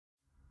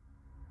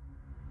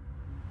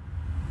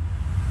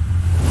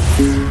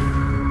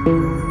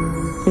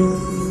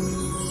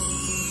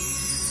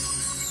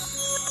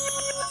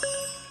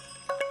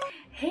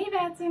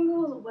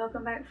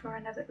back for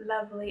another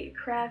lovely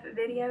craft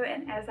video,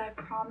 and as I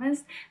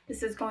promised,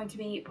 this is going to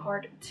be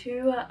part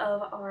 2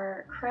 of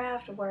our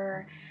craft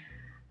where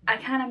I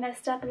kind of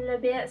messed up a little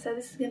bit, so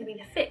this is going to be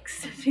the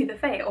fix to the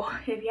fail.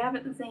 If you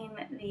haven't seen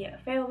the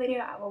fail video,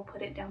 I will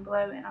put it down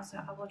below, and also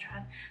I will try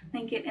and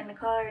link it in the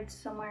cards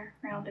somewhere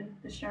around in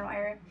this general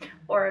area,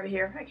 or over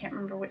here. I can't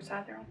remember which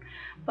side they're on.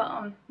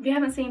 But if you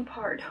haven't seen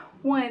part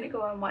 1,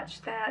 go and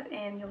watch that,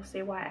 and you'll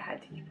see why I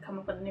had to come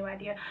up with a new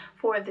idea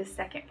for this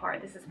second part.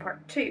 This is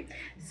part 2.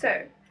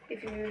 So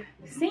if you've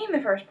seen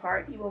the first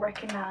part, you will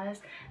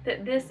recognize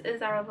that this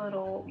is our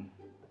little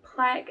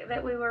plaque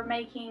that we were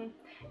making,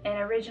 and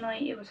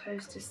originally it was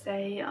supposed to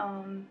say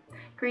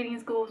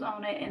greetings ghouls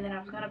on it, and then I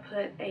was going to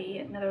put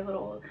another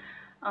little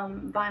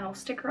vinyl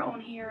sticker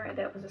on here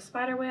that was a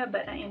spiderweb,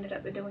 but I ended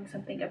up doing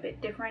something a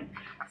bit different.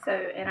 So,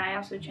 and I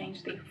also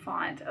changed the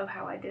font of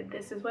how I did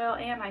this as well,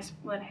 and I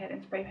went ahead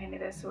and spray painted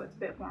this so it's a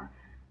bit more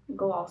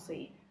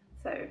glossy.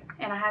 So,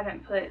 and I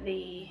haven't put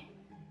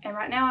and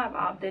right now I've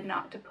opted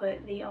not to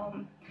put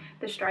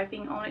the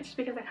striping on it, just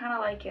because I kind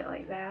of like it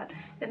like that.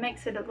 It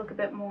makes it look a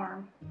bit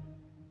more,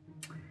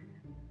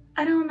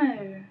 I don't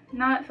know,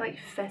 not like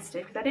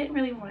festive, because I didn't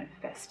really want it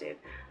festive.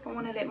 I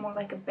wanted it more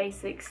like a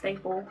basic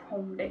staple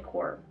home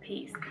decor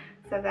piece.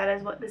 So that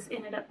is what this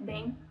ended up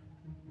being.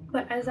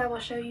 But as I will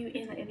show you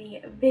in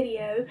the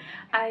video,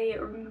 I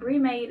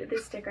remade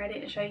this sticker. I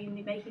didn't show you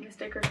me making the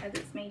sticker because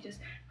it's me just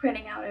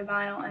printing out a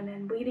vinyl and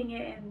then bleeding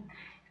it, and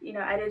you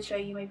know, I did show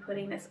you me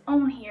putting this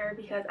on here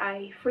because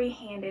I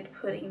free-handed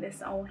putting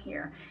this on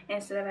here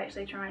instead of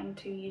actually trying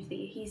to use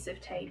the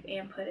adhesive tape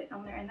and put it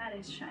on there, and that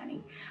is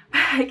shining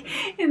back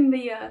in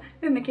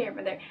the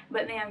camera there.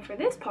 But then for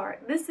this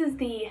part, this is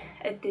the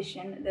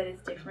addition that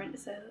is different.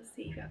 So let's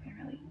see if y'all can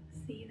really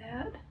see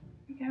that. There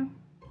we go.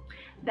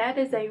 That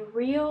is a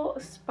real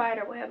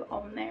spider web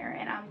on there,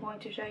 and I'm going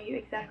to show you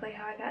exactly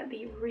how I got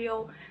the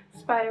real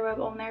spider web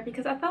on there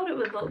because I thought it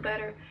would look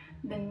better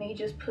than me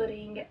just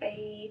putting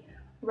a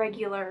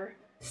regular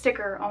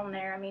sticker on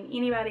there. I mean,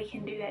 anybody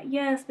can do that,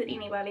 yes, but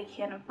anybody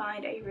can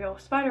find a real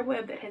spider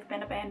web that has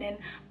been abandoned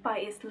by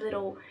its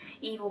little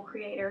evil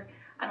creator.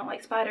 I don't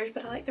like spiders,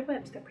 but I like their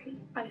webs. They're pretty,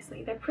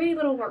 honestly. They're pretty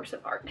little works of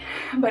art.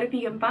 But if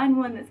you can find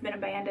one that's been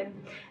abandoned,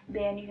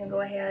 then you can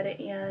go ahead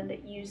and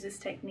use this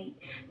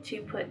technique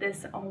to put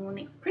this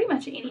on pretty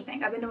much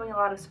anything. I've been doing a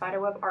lot of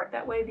spider web art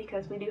that way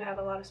because we do have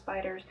a lot of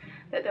spiders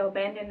that they'll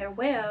abandon their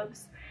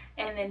webs,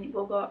 and then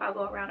I'll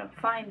go around and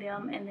find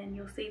them, and then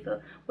you'll see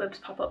the webs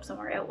pop up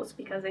somewhere else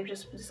because they've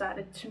just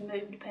decided to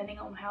move depending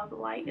on how the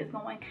light is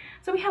going.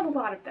 So we have a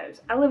lot of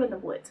those. I live in the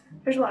woods.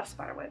 There's a lot of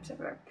spider webs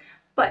everywhere.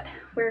 But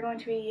I'm going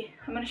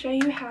to show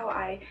you how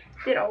I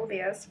did all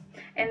this,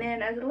 and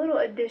then as a little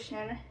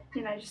addition,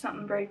 you know, just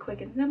something very quick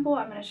and simple,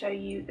 I'm going to show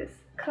you this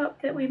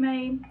cup that we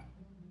made.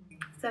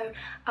 So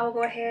I will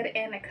go ahead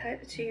and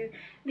cut to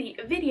the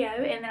video,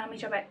 and then I'll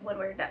meet you back when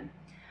we're done.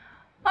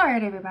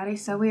 Alright everybody,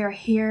 so we are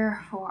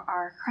here for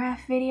our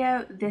craft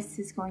video. This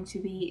is going to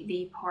be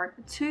the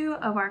part 2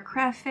 of our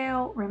craft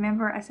fail.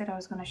 Remember, I said I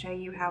was going to show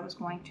you how I was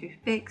going to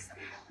fix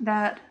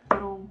that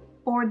little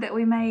board that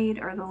we made,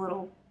 or the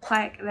little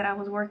plaque that I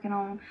was working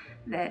on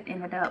that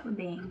ended up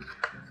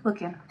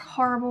looking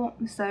horrible.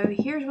 So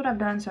here's what I've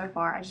done so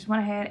far. I just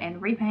went ahead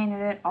and repainted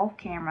it off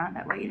camera.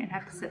 That way you didn't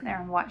have to sit there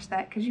and watch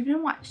that because you've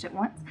been watched it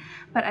once.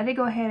 But I did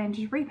go ahead and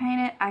just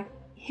repaint it. I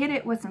hit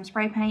it with some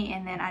spray paint,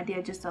 and then I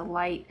did just a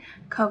light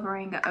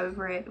covering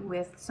over it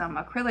with some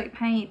acrylic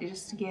paint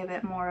just to give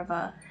it more of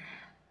a,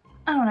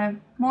 I don't know,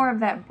 more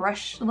of that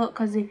brush look.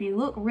 Because if you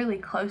look really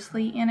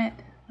closely in it,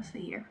 let's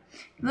see here,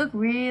 if you look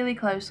really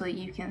closely,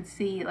 you can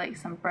see like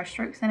some brush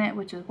strokes in it,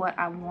 which is what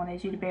I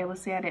wanted you to be able to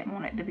see. I didn't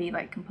want it to be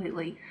like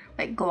completely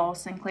like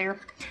gloss and clear.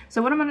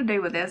 So what I'm going to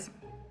do with this,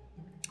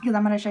 because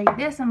I'm going to show you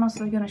this, I'm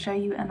also going to show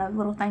you another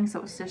little thing,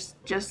 so it's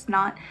just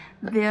not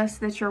this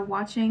that you're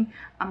watching.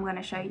 I'm going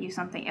to show you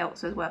something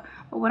else as well.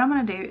 But what I'm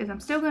going to do is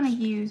I'm still going to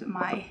use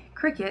my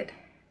Cricut,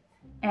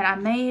 and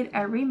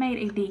I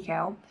remade a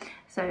decal.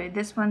 So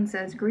this one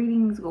says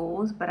greetings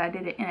ghouls, but I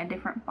did it in a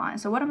different font.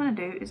 So what I'm going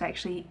to do is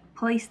actually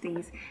place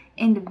these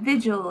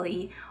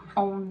individually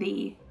on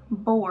the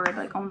board,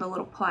 like on the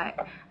little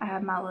plaque. I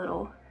have my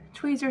little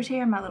tweezers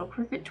here, my little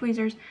Cricut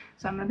tweezers,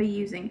 so I'm going to be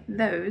using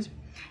those,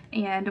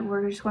 and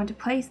we're just going to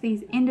place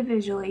these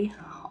individually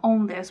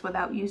on this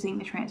without using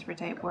the transfer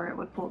tape where it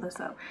would pull this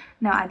up.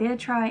 Now I did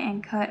try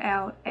and cut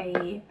out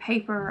a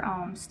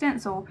paper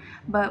stencil,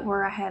 but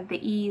where I had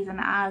the E's and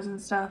the I's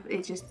and stuff,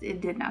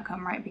 it did not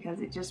come right because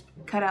it just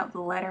cut out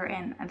the letter,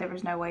 and there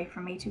was no way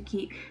for me to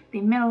keep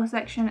the middle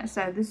section.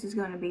 So this is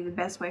going to be the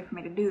best way for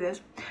me to do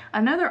this.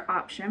 Another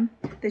option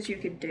that you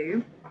could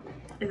do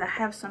is, I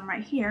have some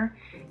right here,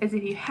 is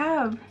if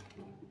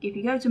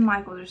you go to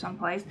Michael's or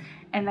someplace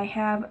and they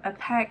have a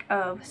pack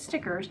of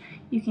stickers,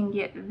 you can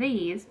get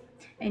these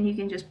and you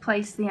can just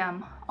place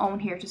them on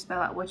here to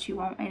spell out what you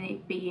want, and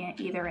it be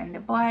either in the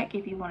black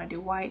if you want to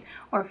do white,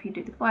 or if you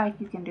do the black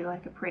you can do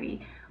like a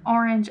pretty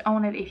orange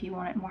on it if you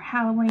want it more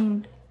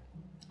Halloween.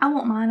 I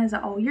want mine as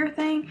an all year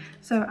thing,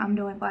 so I'm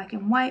doing black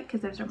and white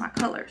because those are my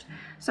colors.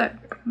 So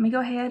let me go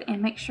ahead and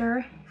make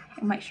sure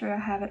I'll make sure I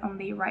have it on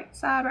the right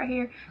side right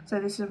here. So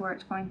this is where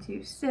it's going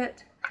to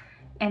sit.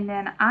 And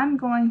then I'm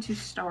going to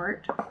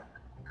start,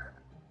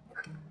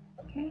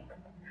 okay,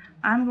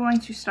 I'm going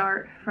to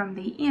start from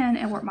the end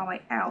and work my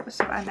way out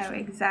so I know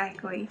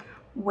exactly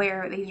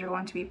where these are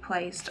going to be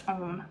placed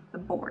on the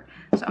board.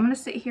 So I'm going to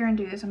sit here and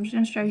do this. I'm just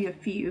going to show you a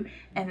few,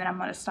 and then I'm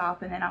going to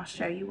stop, and then I'll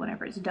show you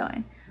whenever it's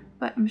done.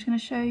 But I'm just going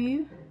to show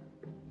you.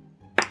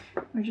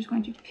 We're just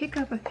going to pick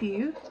up a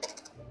few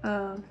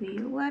of the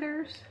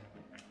letters.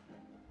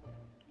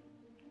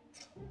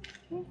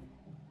 Okay.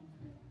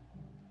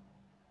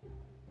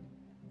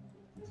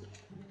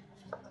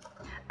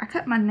 I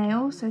cut my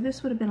nails, so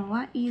this would have been a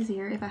lot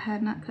easier if I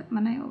had not cut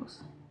my nails.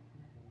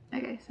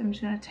 Okay, so I'm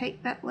just going to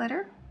take that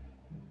letter.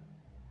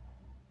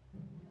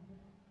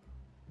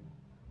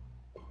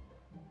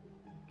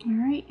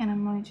 Alright, and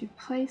I'm going to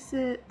place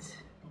it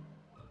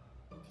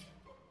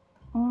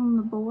on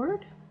the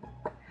board,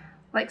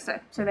 like so.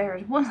 So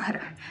there's one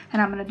letter, and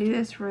I'm going to do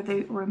this for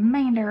the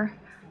remainder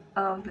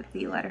of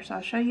the letter. So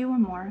I'll show you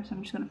one more. So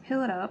I'm just going to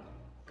peel it up.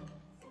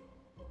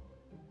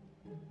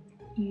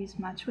 Use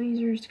my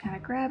tweezers to kind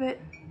of grab it.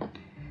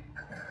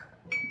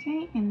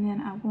 Okay, and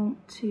then I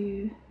want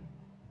to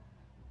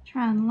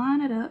try and line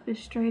it up as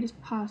straight as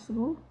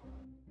possible.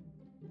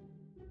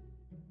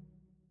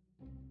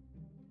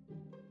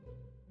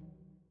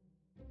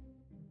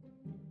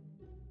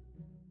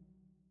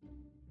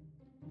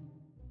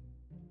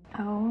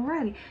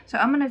 Alrighty, so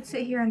I'm going to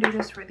sit here and do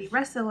this for the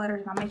rest of the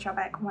letters, and I'll meet y'all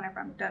back whenever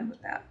I'm done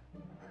with that.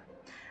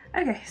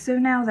 Okay, so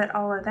now that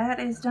all of that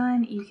is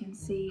done, you can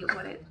see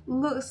what it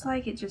looks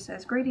like. It just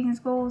says Greetings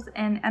Ghouls,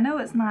 and I know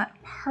it's not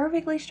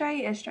perfectly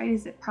straight as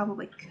it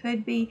probably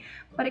could be,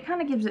 but it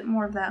kind of gives it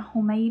more of that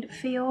homemade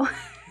feel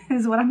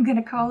is what I'm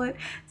gonna call it,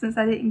 since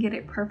I didn't get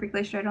it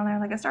perfectly straight on there.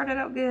 Like, I started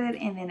out good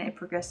and then it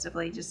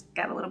progressively just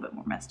got a little bit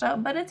more messed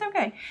up, but it's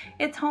okay.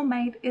 It's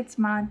homemade, it's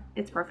mine,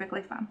 it's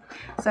perfectly fine.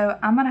 So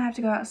I'm gonna have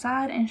to go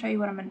outside and show you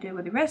what I'm gonna do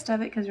with the rest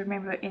of it, because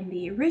remember in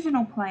the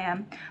original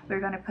plan we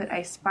were gonna put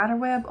a spider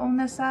web on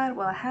this side.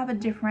 Well, I have a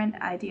different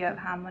idea of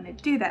how I'm gonna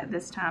do that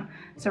this time,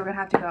 so we're gonna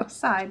have to go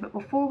outside. But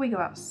before we go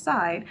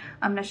outside,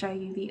 I'm gonna show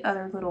you the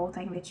other little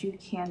thing that you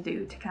can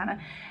do to kind of,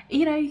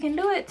 you know, you can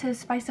do it to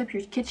spice up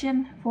your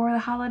kitchen for the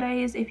holidays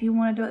if you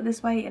want to do it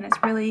this way, and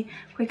it's really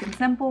quick and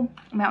simple.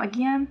 Now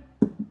again,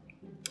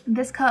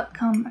 this cup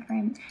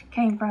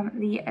came from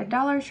the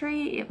Dollar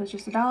Tree. It was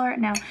just $1.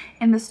 Now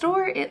in the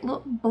store it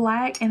looked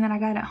black, and then I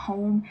got it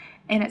home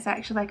and it's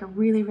actually like a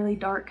really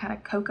dark kind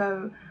of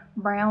cocoa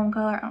brown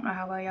color. I don't know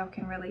how well y'all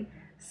can really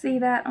see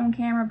that on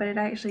camera, but it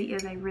actually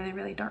is a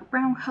really dark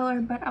brown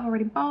color, but I've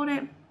already bought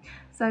it,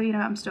 so you know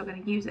I'm still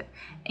going to use it.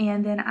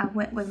 And then I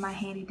went with my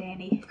handy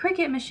dandy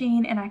Cricut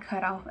machine and I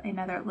cut off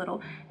another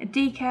little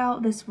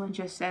decal. This one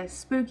just says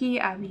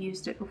spooky. I've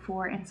used it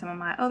before in some of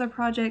my other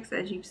projects,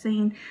 as you've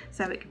seen,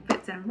 so it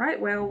fits in right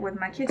well with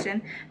my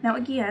kitchen. Now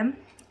again,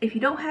 if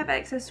you don't have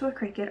access to a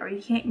Cricut or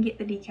you can't get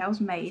the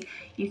decals made,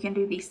 you can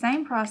do the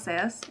same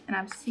process, and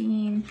I've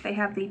seen they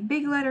have the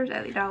big letters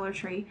at the Dollar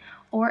Tree,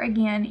 or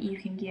again you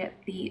can get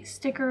the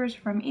stickers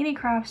from any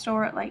craft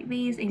store like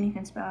these, and you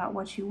can spell out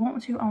what you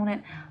want to on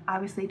it.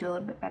 Obviously do a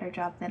little bit better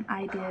job than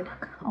I did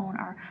on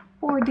our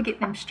board to get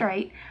them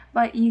straight,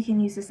 but you can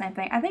use the same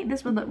thing. I think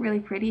this would look really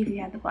pretty if you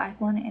had the black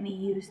one and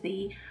you use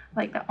the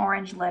like the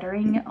orange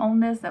lettering on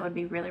this. That would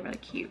be really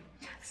cute.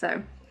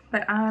 So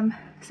but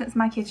since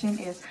my kitchen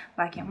is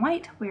black and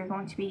white, we are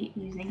going to be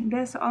using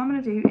this. So all I'm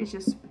going to do is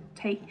just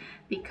take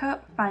the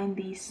cup, find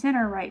the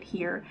center right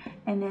here,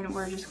 and then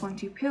we're just going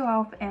to peel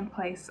off and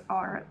place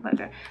our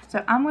letter.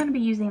 So I'm going to be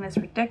using this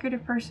for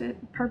decorative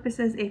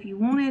purposes. If you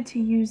wanted to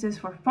use this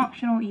for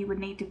functional, you would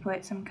need to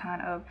put some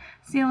kind of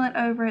sealant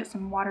over it,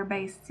 some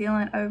water-based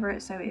sealant over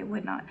it, so it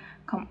would not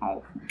come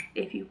off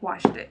if you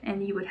washed it,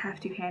 and you would have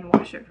to hand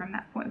wash it from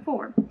that point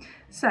forward.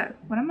 So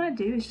what I'm going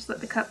to do is just let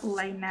the cup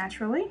lay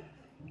naturally.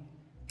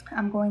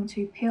 I'm going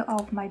to peel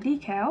off my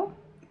decal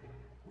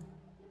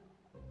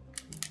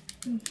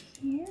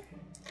here.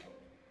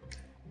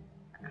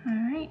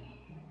 Alright.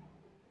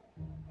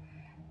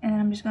 And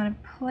I'm just going to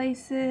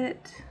place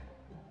it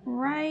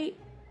right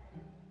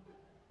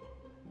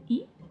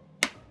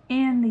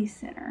in the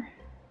center.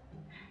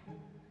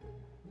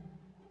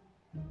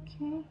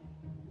 Okay.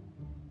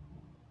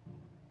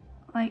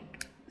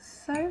 Like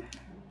so.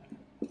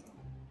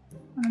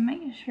 I'm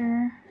making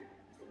sure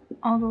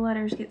all the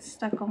letters get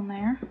stuck on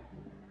there.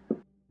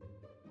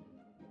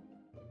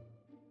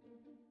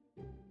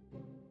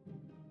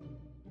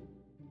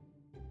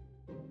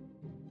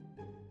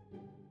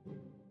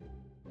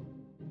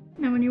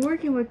 Now when you're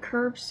working with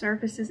curved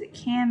surfaces, it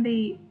can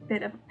be a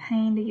bit of a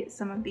pain to get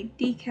some of the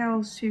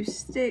decals to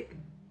stick,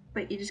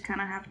 but you just kind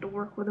of have to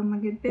work with them a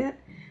good bit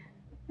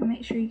and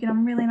make sure you get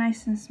them really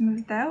nice and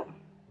smoothed out.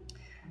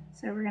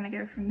 So we're going to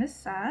go from this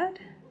side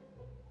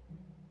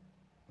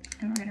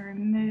and we're going to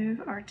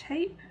remove our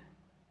tape.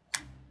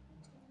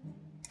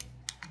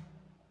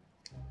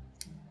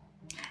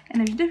 And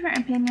there's different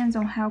opinions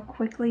on how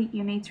quickly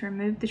you need to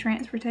remove the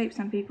transfer tape.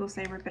 Some people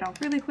say rip it off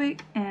really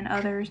quick, and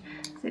others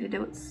say to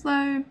do it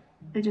slow.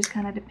 It just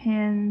kind of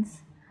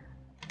depends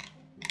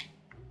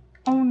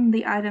on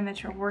the item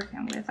that you're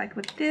working with. Like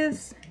with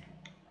this,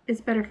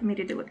 it's better for me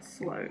to do it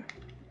slow.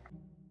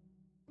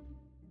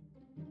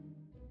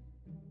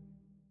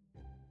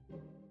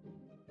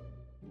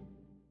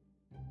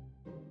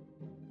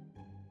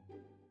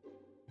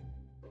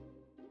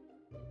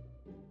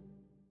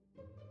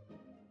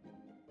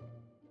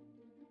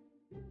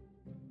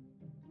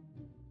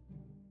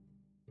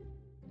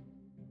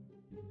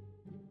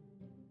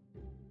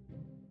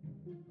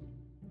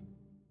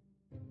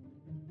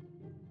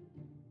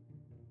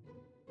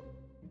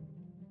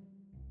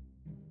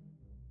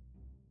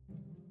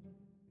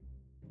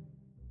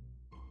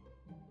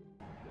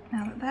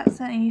 Now that that's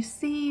done, and you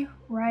see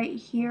right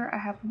here, I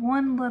have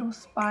one little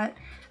spot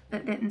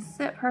that didn't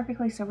sit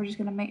perfectly, so we're just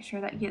going to make sure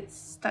that gets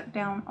stuck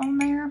down on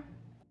there.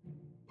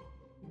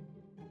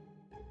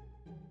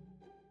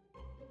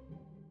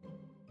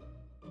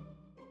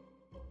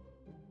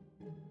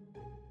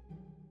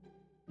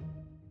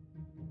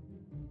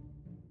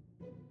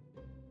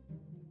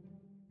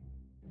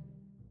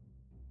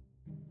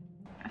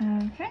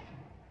 Okay,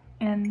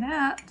 and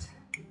that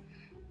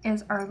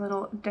is our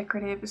little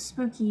decorative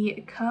spooky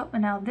cup.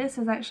 And now this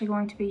is actually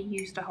going to be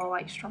used to hold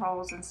like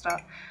straws and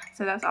stuff,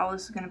 so that's all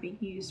this is going to be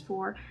used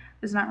for.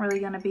 It's not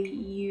really going to be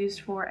used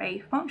for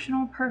a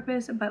functional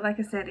purpose, but like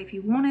I said, if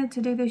you wanted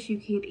to do this, you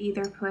could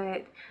either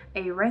put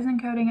a resin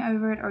coating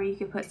over it, or you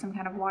could put some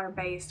kind of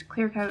water-based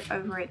clear coat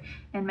over it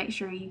and make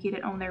sure you get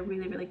it on there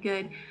really, really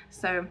good.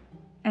 So,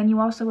 and you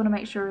also want to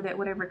make sure that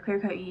whatever clear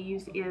coat you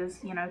use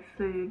is, you know,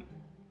 food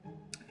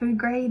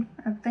grade,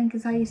 I think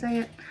is how you say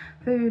it.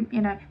 Food,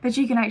 you know, that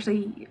you can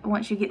actually,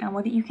 once you get done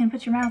with it, you can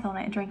put your mouth on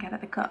it and drink out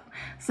of the cup.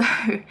 So,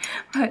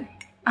 but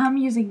I'm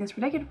using this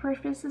for decorative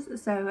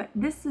purposes, so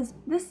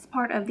this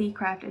part of the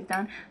craft is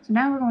done. So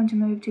now we're going to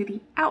move to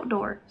the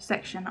outdoor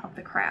section of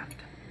the craft.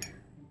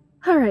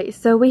 Alright,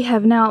 so we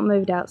have now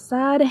moved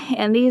outside,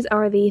 and these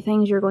are the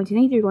things you're going to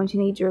need. You're going to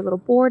need your little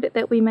board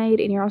that we made,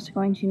 and you're also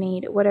going to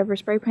need whatever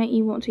spray paint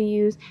you want to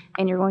use,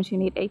 and you're going to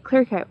need a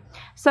clear coat.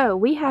 So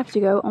we have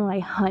to go on a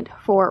hunt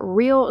for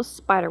real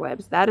spider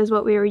webs. That is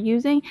what we are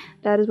using.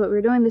 That is what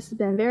we're doing. This has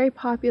been very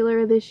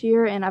popular this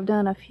year, and I've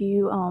done a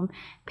few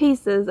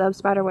pieces of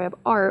spiderweb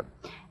art.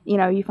 You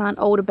know, you find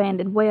old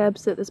abandoned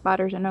webs that the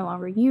spiders are no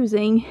longer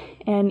using,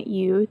 and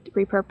you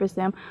repurpose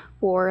them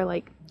for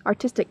like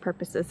artistic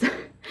purposes.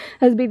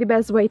 That'd be the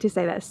best way to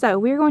say that. So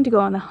we're going to go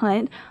on the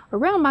hunt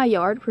around my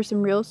yard for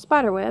some real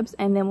spider webs,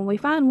 and then when we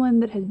find one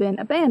that has been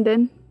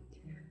abandoned,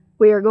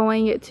 we are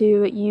going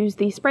to use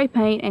the spray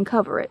paint and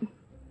cover it.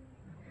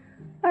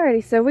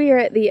 Alrighty, so we are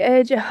at the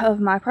edge of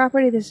my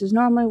property. This is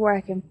normally where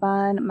I can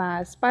find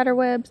my spider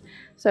webs,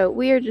 so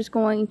we are just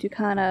going to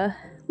kind of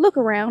look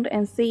around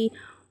and see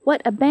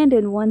what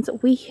abandoned ones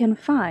we can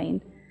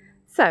find.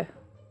 So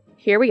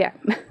here we go.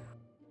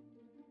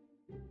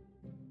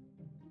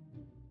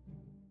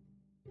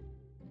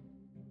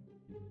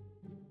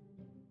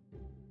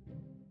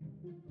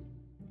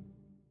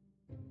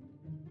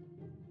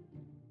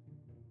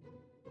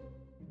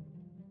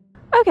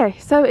 Okay,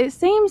 so it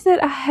seems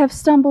that I have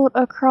stumbled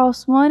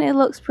across one. It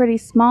looks pretty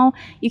small.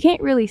 You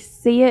can't really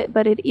see it,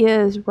 but it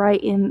is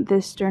right in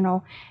this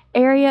general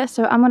area.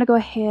 So I'm going to go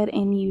ahead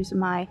and use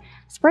my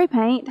spray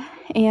paint.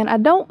 And I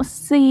don't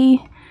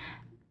see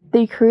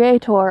the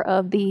creator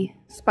of the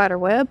spider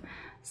web,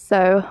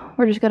 so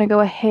we're just going to go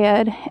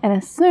ahead and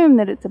assume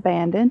that it's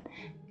abandoned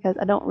because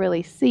I don't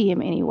really see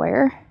him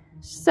anywhere.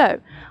 So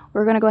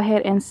we're going to go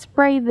ahead and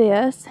spray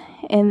this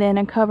and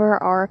then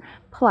cover our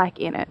plaque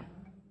in it.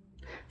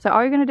 So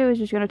all you're going to do is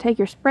just going to take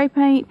your spray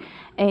paint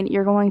and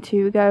you're going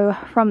to go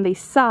from the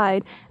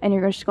side and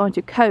you're just going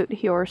to coat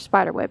your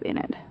spider web in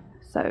it.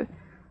 So,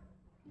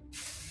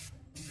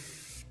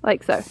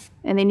 like so.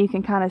 And then you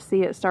can kind of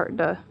see it start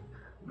to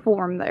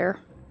form there.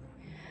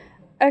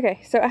 Okay,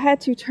 so I had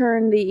to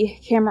turn the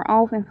camera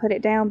off and put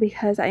it down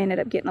because I ended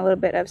up getting a little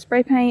bit of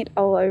spray paint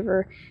all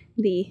over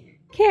the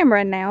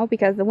camera now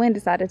because the wind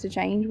decided to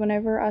change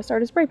whenever I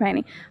started spray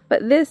painting.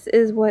 But this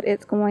is what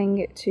it's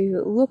going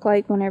to look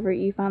like whenever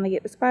you finally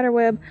get the spider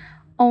web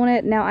on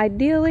it. Now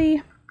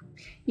ideally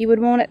you would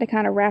want it to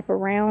kind of wrap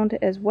around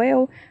as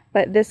well,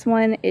 but this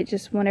one, it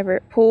just, whenever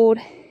it pulled,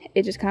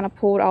 it just kind of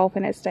pulled off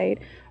and it stayed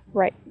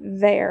right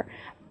there.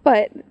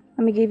 But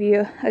let me give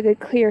you a good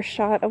clear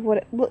shot of what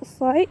it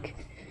looks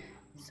like.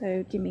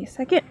 So give me a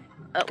second.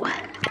 Oh,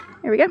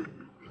 there we go.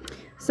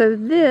 So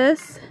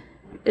this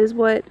is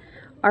what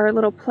our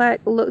little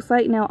plaque looks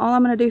like. Now all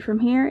I'm going to do from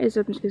here is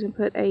I'm just going to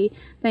put a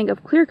thing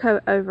of clear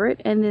coat over it,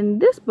 and then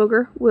this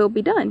booger will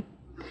be done.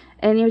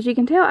 And as you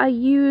can tell, I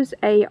used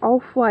a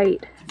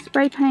off-white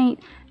spray paint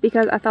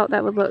because I thought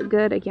that would look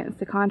good against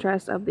the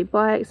contrast of the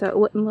black, so it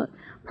wouldn't look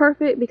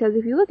perfect, because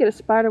if you look at a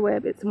spider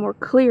web, it's more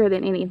clear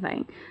than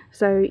anything,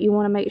 so you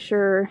want to make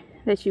sure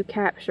that you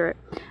capture it.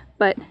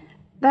 But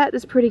that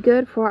is pretty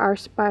good for our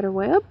spider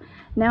web.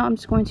 Now I'm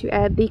just going to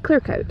add the clear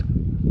coat.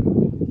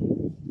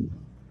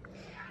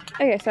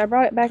 Okay, so I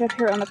brought it back up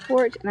here on the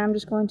porch, and I'm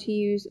just going to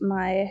use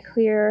my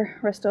clear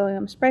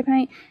Rust-O-Leum spray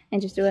paint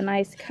and just do a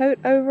nice coat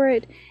over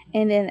it.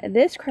 And then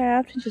this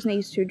craft just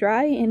needs to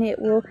dry and it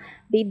will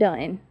be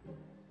done.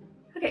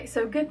 Okay,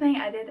 so good thing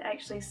I did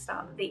actually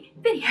stop the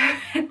video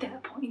at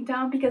that point in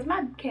time because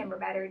my camera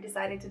battery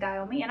decided to die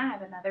on me and I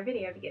have another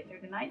video to get through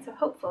tonight, so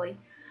hopefully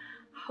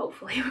we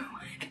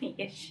won't have any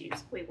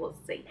issues. We will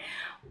see.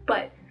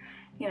 But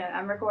you know,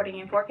 I'm recording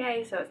in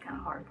 4K, so it's kind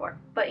of hard for it.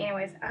 But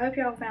anyways, I hope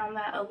y'all found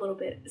that a little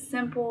bit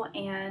simple,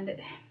 and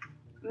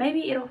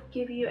maybe it'll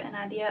give you an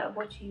idea of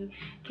what you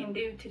can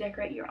do to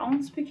decorate your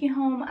own spooky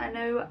home. I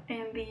know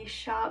in the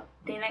shop,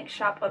 the next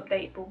shop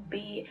update will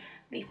be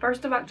the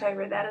 1st of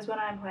October. That is what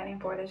I'm planning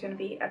for. There's going to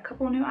be a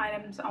couple new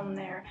items on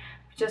there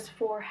just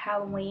for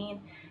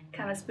Halloween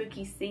kind of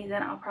spooky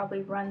season. I'll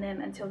probably run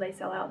them until they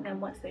sell out, and then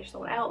once they're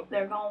sold out,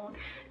 they're gone,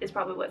 is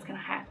probably what's going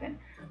to happen.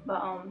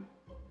 But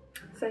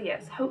so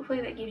yes, hopefully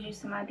that gives you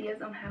some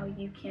ideas on how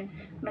you can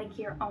make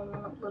your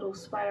own little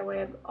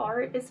spiderweb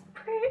art. It's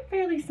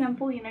fairly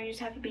simple, you know, you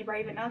just have to be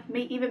brave enough.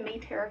 Even me,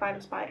 terrified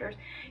of spiders,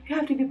 you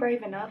have to be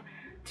brave enough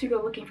to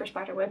go looking for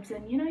spider webs,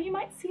 and you know, you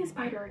might see a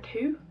spider or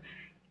two.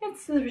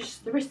 It's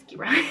the risky,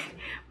 right?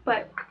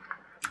 But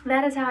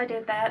that is how I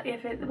did that.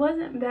 If it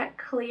wasn't that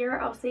clear,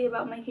 I'll see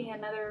about making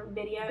another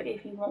video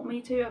if you want me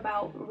to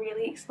about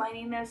really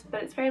explaining this,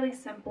 but it's fairly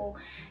simple.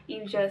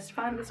 You just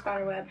find the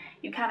spider web,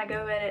 you kind of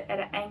go at it at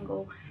an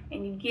angle,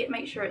 and you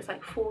make sure it's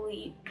like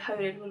fully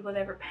coated with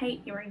whatever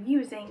paint you are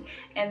using,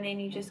 and then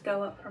you just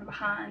go up from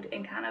behind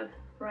and kind of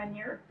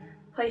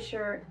place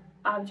your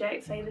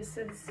object. Say this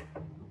is,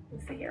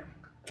 let's see here.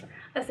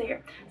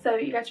 So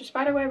you got your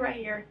spider web right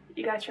here,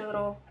 you got your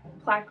little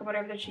plaque or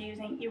whatever that you're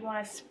using. You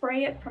want to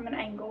spray it from an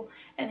angle,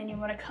 and then you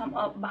want to come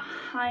up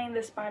behind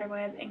the spider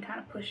web and kind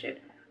of push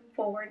it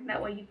forward.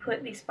 That way you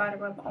put the spider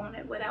web on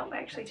it without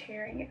actually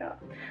tearing it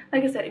up.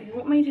 Like I said, if you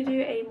want me to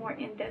do a more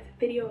in-depth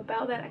video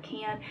about that, I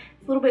can.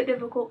 It's a little bit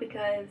difficult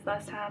because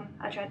last time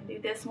I tried to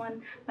do this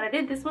one, when I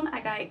did this one,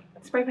 I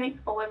got spray paint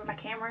all over my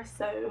camera,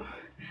 so,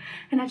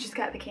 and I just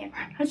got the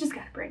camera. I just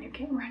got a brand new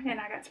camera and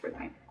I got spray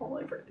paint all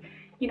over it.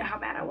 You know how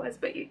mad I was,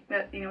 but you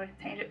know, it's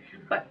a tangent.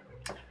 But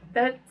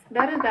that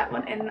is that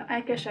one, and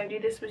like I showed you,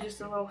 this was just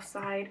a little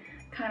side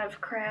kind of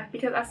craft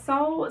because I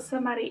saw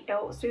somebody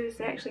else do this.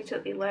 They actually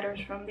took the letters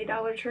from the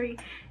Dollar Tree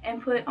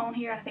and put on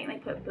here. I think they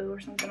put boo or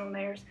something on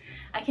theirs.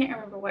 I can't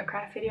remember what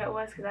craft video it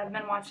was because I've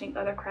been watching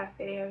other craft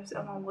videos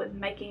along with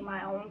making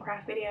my own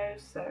craft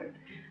videos, so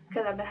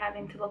because I've been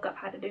having to look up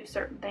how to do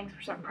certain things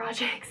for certain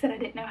projects that I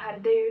didn't know how to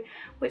do,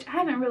 which I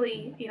haven't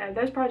really, you know,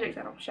 those projects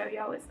I don't show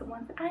y'all, it's the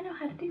ones that I know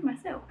how to do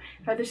myself,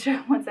 or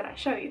the ones that I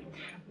show you.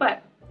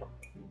 But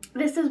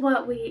this is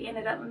what we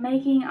ended up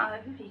making.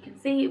 If you can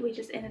see, we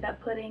just ended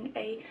up putting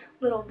a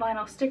little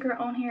vinyl sticker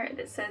on here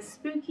that says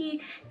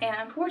spooky, and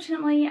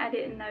unfortunately I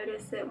didn't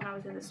notice it when I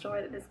was in the store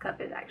that this cup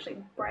is actually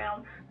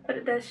brown, but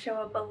it does show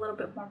up a little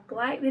bit more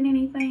black than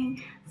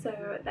anything,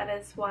 so that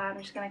is why I'm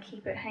just going to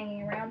keep it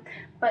hanging around.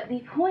 But the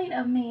point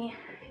of me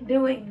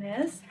doing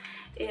this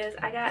is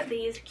I got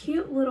these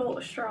cute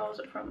little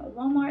straws from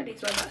Walmart.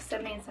 These were about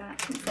 79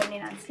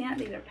 cents.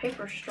 These are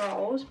paper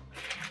straws,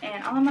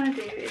 and all I'm going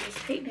to do is just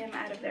take them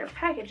out of their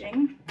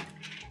packaging,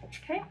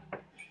 okay?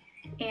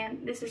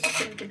 And this is just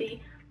going to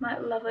be my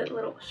lovely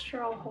little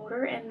straw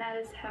holder, and that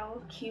is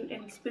how cute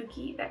and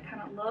spooky that kind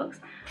of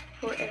looks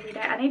for every day.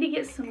 I need to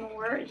get some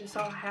more just so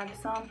I'll have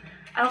some.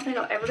 I don't think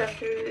I'll ever go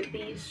through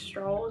these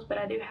straws, but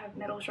I do have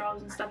metal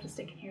straws and stuff to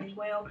stick in here as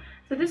well.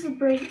 So this is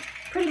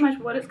pretty much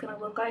what it's going to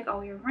look like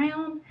all year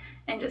round,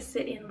 and just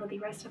sit in with the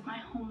rest of my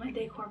home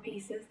decor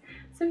pieces.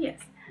 So yes,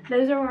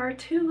 those are our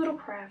two little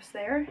crafts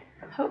there.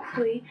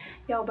 Hopefully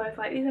y'all both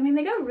like these. I mean,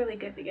 they go really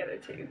good together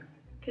too.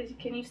 Because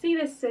can you see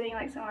this sitting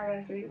like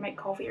somewhere like you make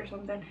coffee or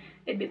something?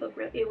 It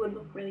would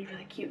look really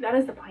cute. That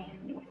is the plan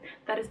anyway.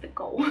 That is the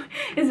goal.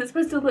 Is it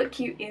supposed to look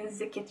cute in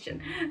the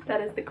kitchen? That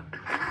is the goal.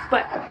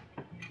 But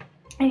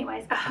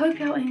anyways, I hope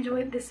y'all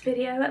enjoyed this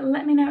video.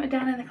 Let me know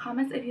down in the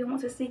comments if you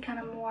want to see kind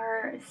of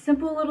more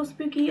simple little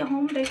spooky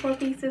home decor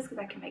pieces, because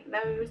I can make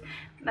those.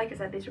 Like I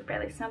said, these are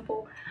fairly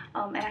simple,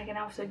 and I can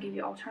also give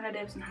you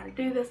alternatives on how to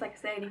do this. Like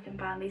I said, you can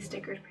find these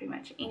stickers pretty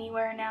much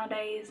anywhere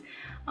nowadays,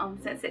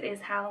 since it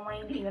is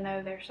Halloween, even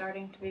though they're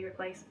starting to be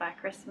replaced by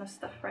Christmas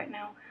stuff right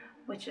now,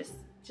 which is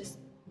just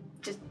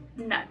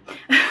no.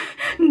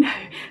 No,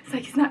 it's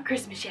like it's not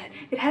Christmas yet.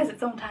 It has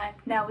its own time.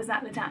 Now is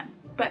not the time.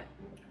 But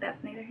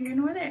that's neither here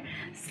nor there.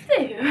 So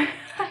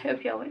I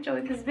hope y'all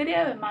enjoyed this video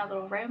and my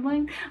little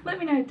rambling. Let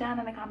me know down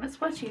in the comments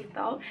what you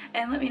thought,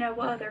 and let me know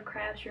what other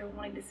crafts you're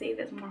wanting to see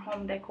that's more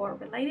home decor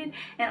related,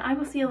 and I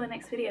will see you in the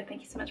next video.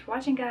 Thank you so much for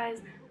watching,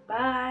 guys.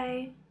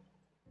 Bye.